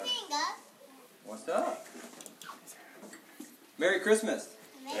Merry Christmas.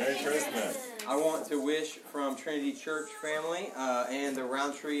 Merry Christmas. I want to wish from Trinity Church family and the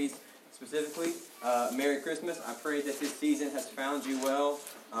Roundtrees specifically, Merry Christmas. I pray that this season has found you well,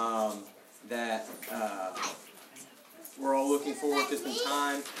 that we're all looking forward to some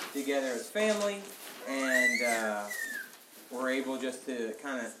time together as family, and we're able just to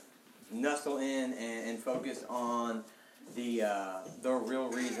kind of nestle in and focus on the real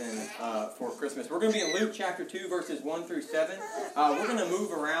reason for Christmas. We're going to be in Luke chapter 2, verses 1 through 7. We're going to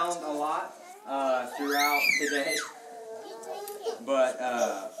move around a lot throughout today, but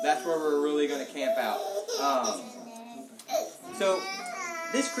that's where we're really going to camp out. So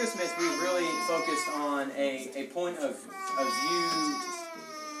this Christmas, we've really focused on a point of view.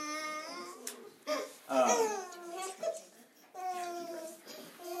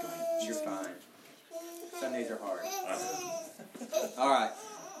 You're fine. Sundays are hard. All right.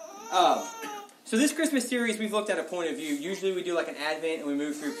 So this Christmas series, we've looked at a point of view. Usually we do like an Advent and we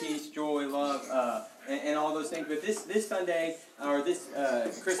move through peace, joy, love, and all those things. But this Sunday, or this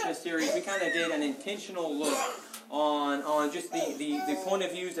Christmas series, we kind of did an intentional look on just the point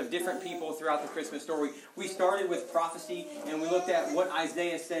of views of different people throughout the Christmas story. We started with prophecy, and we looked at what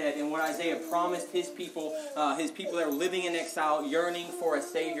Isaiah said and what Isaiah promised his people that were living in exile, yearning for a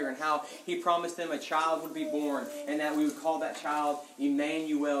Savior, and how he promised them a child would be born, and that we would call that child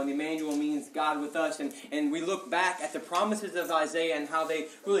Emmanuel, and Emmanuel means God with us. And we look back at the promises of Isaiah and how they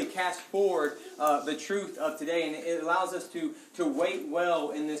really cast forward the truth of today, and it allows us to wait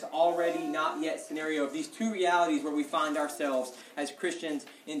well in this already not yet scenario of these two realities where we find ourselves as Christians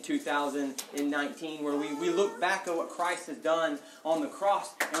in 2019, where we look back at what Christ has done on the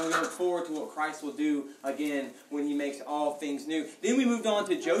cross, and we look forward to what Christ will do again when he makes all things new. Then we moved on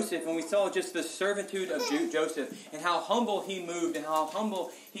to Joseph, and we saw just the servitude of Joseph, and how humble he moved, and how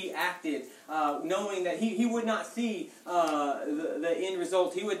humble he acted, knowing that he would not see the end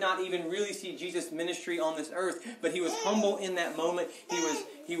result. He would not even really see Jesus' ministry on this earth, but he was humble in that moment.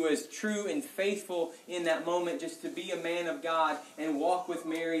 He was true and faithful in that moment, just to be a man of God and walk with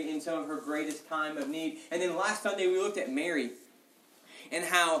Mary in some of her greatest time of need. And then last Sunday we looked at Mary, and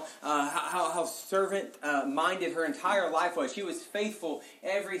how servant-minded her entire life was. She was faithful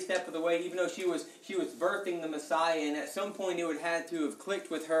every step of the way, even though she was birthing the Messiah. And at some point, it would had to have clicked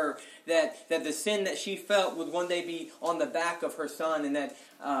with her that the sin that she felt would one day be on the back of her son, and that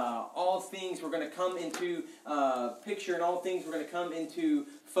all things were going to come into picture, and all things were going to come into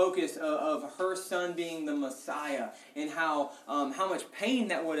focus of her son being the Messiah, and how much pain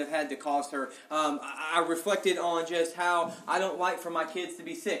that would have had to cost her. I reflected on just how I don't like for my kids to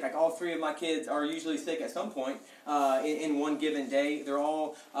be sick. Like, all three of my kids are usually sick at some point in one given day. They're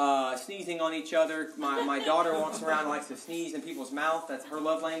all sneezing on each other. My daughter walks around and likes to sneeze in people's mouth. That's her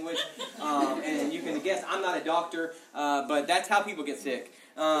love language. And you can guess, I'm not a doctor, but that's how people get sick.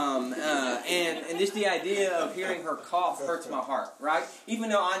 And just the idea of hearing her cough hurts my heart, right? Even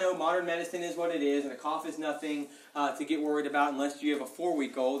though I know modern medicine is what it is, and a cough is nothing to get worried about unless you have a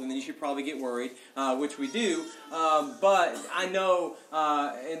 4-week-old, and then you should probably get worried, which we do. But I know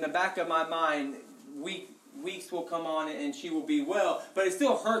in the back of my mind, weeks will come on and she will be well, but it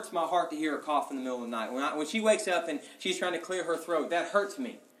still hurts my heart to hear her cough in the middle of the night. When she wakes up and she's trying to clear her throat, that hurts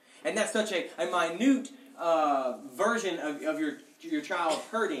me. And that's such a minute version of your child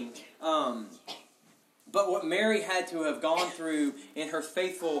hurting. But what Mary had to have gone through in her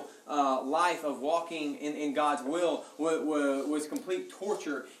faithful life of walking in God's will was complete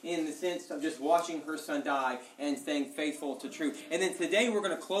torture, in the sense of just watching her son die and staying faithful to truth. And then today we're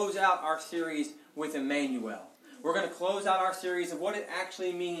going to close out our series with Emmanuel. We're going to close out our series of what it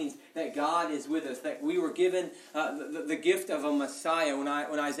actually means that God is with us, that we were given the gift of a Messiah. When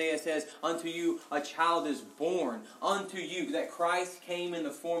Isaiah says, "Unto you a child is born," unto you, that Christ came in the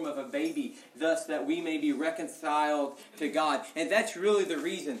form of a baby, thus that we may be reconciled to God. And that's really the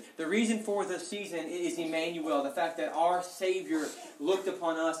reason. The reason for the season is Emmanuel, the fact that our Savior looked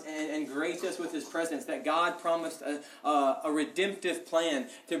upon us and graced us with His presence, that God promised a redemptive plan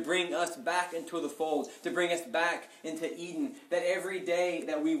to bring us back into the fold, to bring us back into Eden, that every day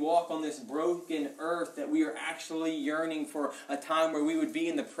that we walk on this broken earth, that we are actually yearning for a time where we would be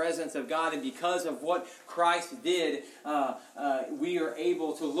in the presence of God. And because of what Christ did, we are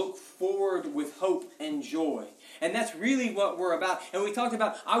able to look forward with hope and joy. And that's really what we're about. And we talked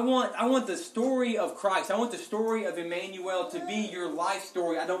about, I want the story of Christ, I want the story of Emmanuel to be your life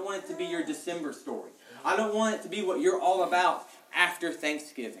story. I don't want it to be your December story. I don't want it to be what you're all about after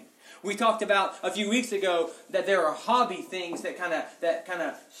Thanksgiving. We talked about a few weeks ago that there are hobby things that kind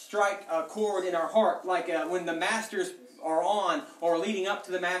of strike a chord in our heart, like when the Masters are on, or leading up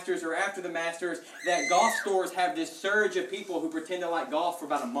to the Masters or after the Masters, that golf stores have this surge of people who pretend to like golf for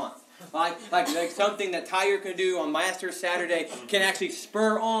about a month. Like something that Tiger can do on Masters Saturday can actually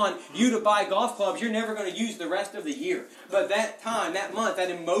spur on you to buy golf clubs you're never going to use the rest of the year. But that time, that month, that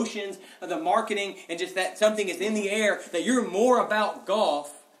emotions, the marketing, and just that something is in the air, that you're more about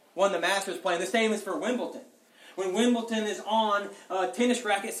golf when the Masters play. And the same is for Wimbledon. When Wimbledon is on, tennis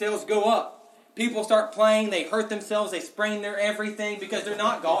racket sales go up. People start playing, they hurt themselves, they sprain their everything because they're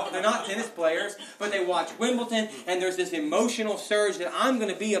not tennis players, but they watch Wimbledon, and there's this emotional surge that I'm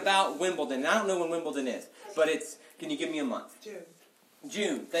going to be about Wimbledon. And I don't know when Wimbledon is, but can you give me a month?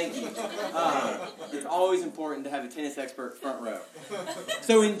 June, thank you. It's always important to have a tennis expert front row.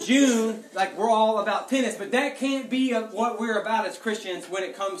 So in June, we're all about tennis, but that can't be what we're about as Christians when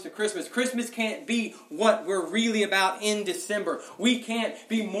it comes to Christmas. Christmas can't be what we're really about in December. We can't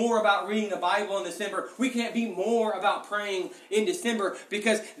be more about reading the Bible in December. We can't be more about praying in December,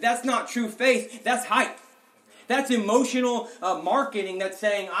 because that's not true faith, that's hype. That's emotional marketing that's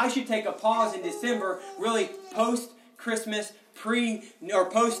saying I should take a pause in December, really post-Christmas,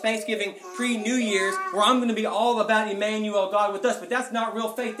 post-Thanksgiving, pre-New Year's, where I'm going to be all about Emmanuel, God with us. But that's not real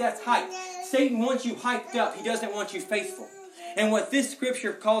faith, that's hype. Satan wants you hyped up. He doesn't want you faithful. And what this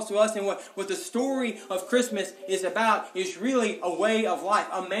scripture calls to us, and what the story of Christmas is about, is really a way of life.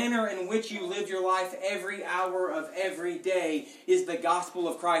 A manner in which you live your life every hour of every day is the gospel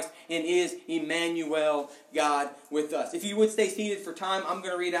of Christ and is Emmanuel, God with us. If you would stay seated for time, I'm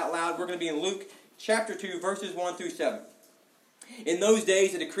going to read out loud. We're going to be in Luke chapter 2, verses 1 through 7. In those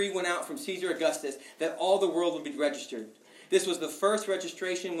days, a decree went out from Caesar Augustus that all the world would be registered. This was the first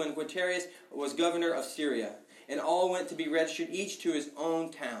registration when Quirinius was governor of Syria. And all went to be registered, each to his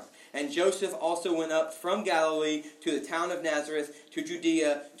own town. And Joseph also went up from Galilee to the town of Nazareth, to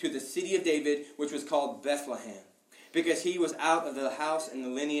Judea, to the city of David, which was called Bethlehem, because he was out of the house and the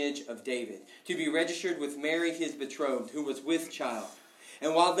lineage of David, to be registered with Mary his betrothed, who was with child.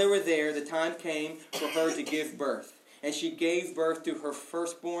 And while they were there, the time came for her to give birth. And she gave birth to her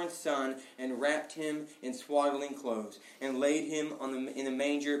firstborn son, and wrapped him in swaddling clothes, and laid him in the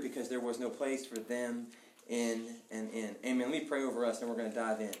manger, because there was no place for them in an inn. Amen. Let me pray over us, and we're going to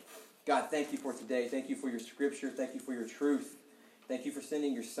dive in. God, thank you for today. Thank you for your scripture. Thank you for your truth. Thank you for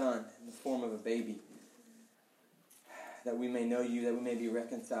sending your son in the form of a baby, that we may know you, that we may be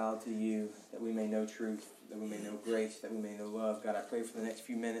reconciled to you, that we may know truth, that we may know grace, that we may know love. God, I pray for the next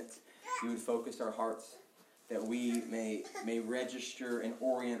few minutes you would focus our hearts, that we may register and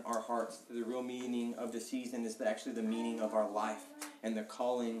orient our hearts to the real meaning of the season is actually the meaning of our life and the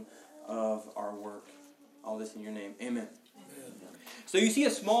calling of our work. All this in your name. Amen. So you see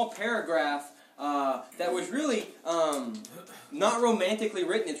a small paragraph that was really not romantically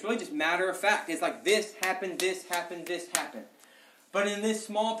written. It's really just matter of fact. It's like this happened, this happened, this happened. But in this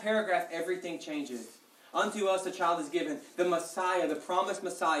small paragraph, everything changes. Unto us a child is given. The Messiah, the promised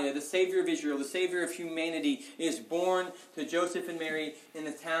Messiah, the Savior of Israel, the Savior of humanity, is born to Joseph and Mary in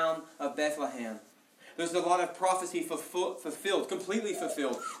the town of Bethlehem. There's a lot of prophecy fulfilled, completely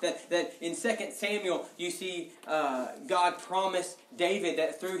fulfilled. That in 2 Samuel, you see God promised David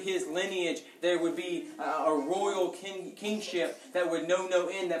that through his lineage there would be a royal kingship that would know no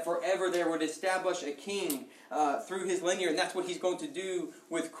end, that forever there would establish a king through his lineage. And that's what he's going to do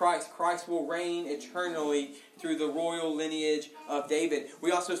with Christ. Christ will reign eternally through the royal lineage of David.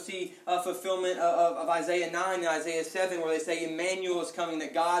 We also see a fulfillment of Isaiah 9 and Isaiah 7, where they say Emmanuel is coming,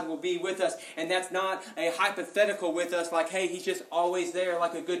 that God will be with us. And that's not a hypothetical with us, like, hey, he's just always there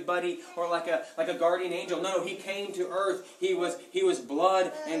like a good buddy or like a guardian angel. No, he came to earth. He was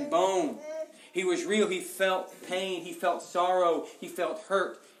blood and bone. He was real. He felt pain. He felt sorrow. He felt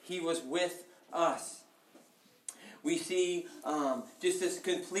hurt. He was with us. We see just this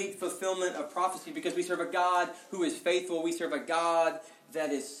complete fulfillment of prophecy because we serve a God who is faithful. We serve a God that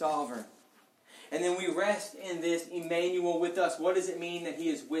is sovereign. And then we rest in this Emmanuel with us. What does it mean that he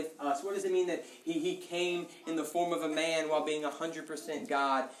is with us? What does it mean that he came in the form of a man while being 100%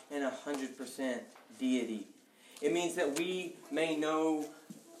 God and 100% deity? It means that we may know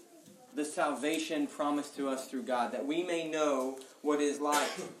the salvation promised to us through God, that we may know what it is like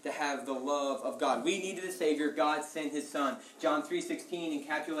to have the love of God. We needed a Savior. God sent His Son. John 3:16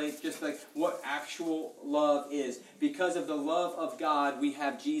 encapsulates just like what actual love is. Because of the love of God, we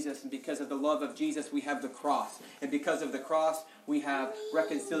have Jesus. And because of the love of Jesus, we have the cross. And because of the cross, we have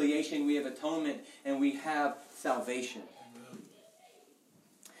reconciliation, we have atonement, and we have salvation.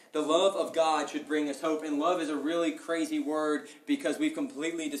 The love of God should bring us hope. And love is a really crazy word because we've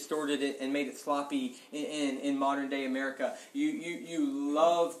completely distorted it and made it sloppy in modern day America. You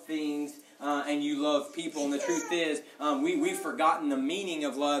love things and you love people. And the truth is, we've forgotten the meaning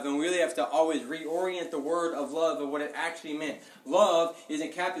of love, and we really have to always reorient the word of love of what it actually meant. Love is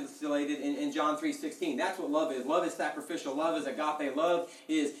encapsulated in John 3:16. That's what love is. Love is sacrificial. Love is agape. Love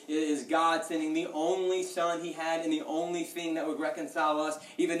is God sending the only Son He had and the only thing that would reconcile us,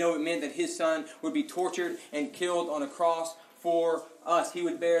 even though it meant that His Son would be tortured and killed on a cross for us. He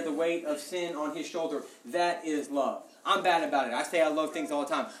would bear the weight of sin on His shoulder. That is love. I'm bad about it. I say I love things all the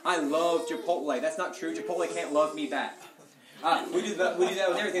time. I love Chipotle. That's not true. Chipotle can't love me back. We do that with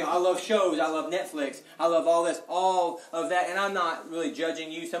everything. I love shows. I love Netflix. I love all of that. And I'm not really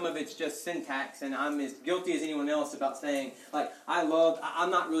judging you. Some of it's just syntax, and I'm as guilty as anyone else about saying, like, I'm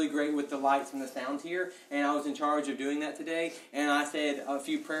not really great with the lights and the sound here, and I was in charge of doing that today, and I said a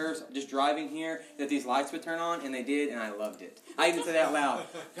few prayers just driving here that these lights would turn on, and they did, and I loved it. I even said out loud,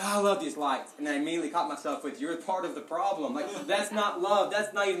 God, I love these lights. And I immediately caught myself with, you're part of the problem. Like, that's not love.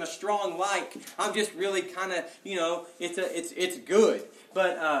 That's not even a strong like. I'm just really kind of, it's good.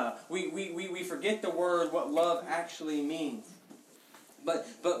 But we forget the word, what love actually means. But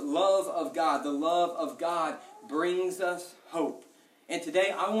love of God, the love of God brings us hope. And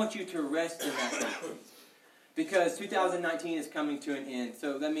today I want you to rest in that hope. Because 2019 is coming to an end.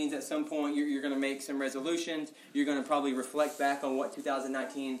 So that means at some point you're going to make some resolutions. You're going to probably reflect back on what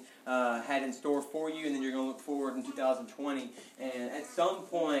 2019 had in store for you. And then you're going to look forward in 2020. And at some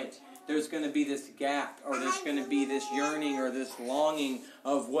point there's going to be this gap, or there's going to be this yearning or this longing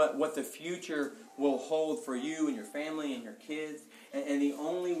of what the future will hold for you and your family and your kids. And the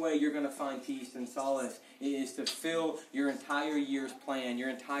only way you're going to find peace and solace is to fill your entire year's plan, your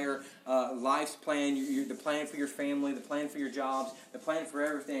entire life's plan, the plan for your family, the plan for your jobs, the plan for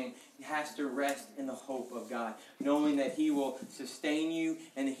everything. It has to rest in the hope of God, knowing that He will sustain you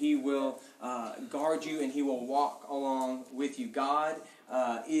and He will guard you and He will walk along with you. God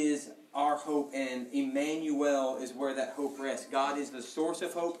is our hope, and Emmanuel is where that hope rests. God is the source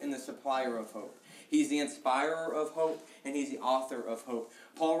of hope and the supplier of hope. He's the inspirer of hope, and He's the author of hope.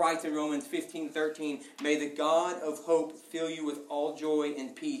 Paul writes in Romans 15:13, "May the God of hope fill you with all joy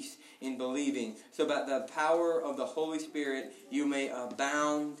and peace in believing, so by the power of the Holy Spirit you may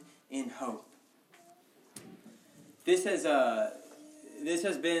abound in hope." This has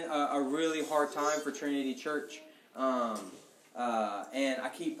been a really hard time for Trinity Church. And I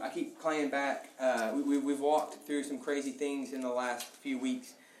keep playing back. We've walked through some crazy things in the last few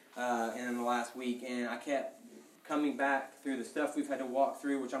weeks, and in the last week, and I kept coming back through the stuff we've had to walk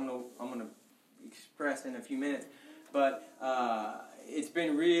through, which I'm gonna express in a few minutes. But it's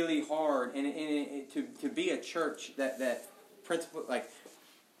been really hard, and to be a church that principle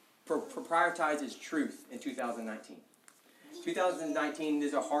prioritizes truth in 2019. 2019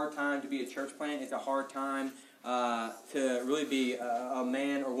 is a hard time to be a church plant. It's a hard time to really be a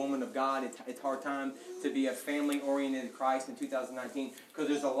man or woman of God. It's a hard time to be a family-oriented Christ in 2019 because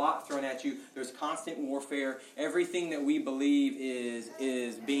there's a lot thrown at you. There's constant warfare. Everything that we believe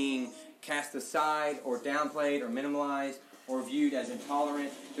is being cast aside or downplayed or minimalized or viewed as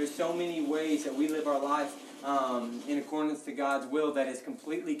intolerant. There's so many ways that we live our life in accordance to God's will that is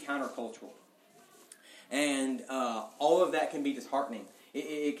completely countercultural. And all of that can be disheartening.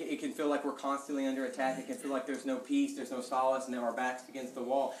 It can feel like we're constantly under attack. It can feel like there's no peace, there's no solace, and that our back's against the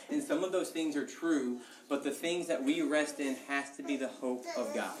wall. And some of those things are true, but the things that we rest in has to be the hope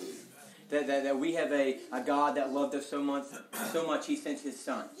of God. That we have a God that loved us so much He sent His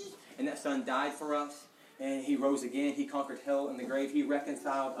Son. And that Son died for us, and He rose again. He conquered hell and the grave. He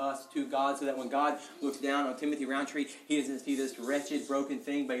reconciled us to God, so that when God looks down on Timothy Roundtree, He doesn't see this wretched, broken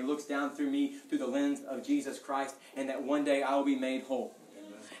thing, but He looks down through me through the lens of Jesus Christ, and that one day I will be made whole.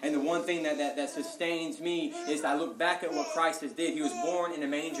 And the one thing that sustains me is I look back at what Christ has did. He was born in a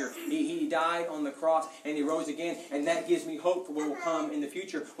manger. He died on the cross, and He rose again. And that gives me hope for what will come in the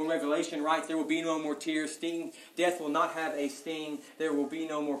future. When Revelation writes, there will be no more tears. Death will not have a sting. There will be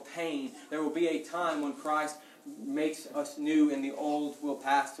no more pain. There will be a time when Christ makes us new and the old will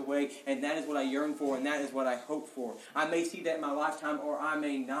pass away. And that is what I yearn for, and that is what I hope for. I may see that in my lifetime, or I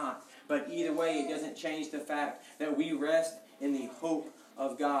may not. But either way, it doesn't change the fact that we rest in the hope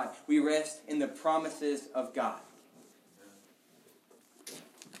of God. We rest in the promises of God.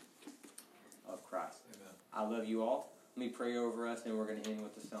 Of Christ. Amen. I love you all. Let me pray over us, and we're going to end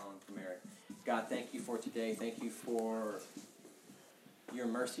with a song from Eric. God, thank you for today. Thank you for your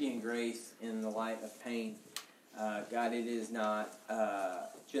mercy and grace in the light of pain. God, it is not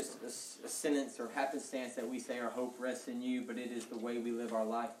just a sentence or happenstance that we say our hope rests in you, but it is the way we live our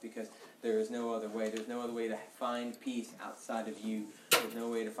life, because there is no other way. There's no other way to find peace outside of you. There's no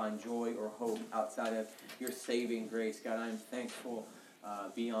way to find joy or hope outside of your saving grace. God, I'm thankful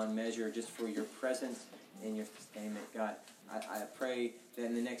beyond measure just for your presence and your sustainment, God. I pray that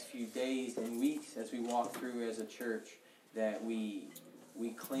in the next few days and weeks as we walk through as a church, that we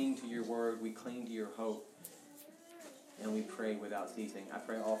cling to your word, we cling to your hope, and we pray without ceasing. I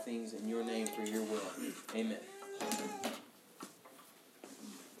pray all things in your name for your will. Amen.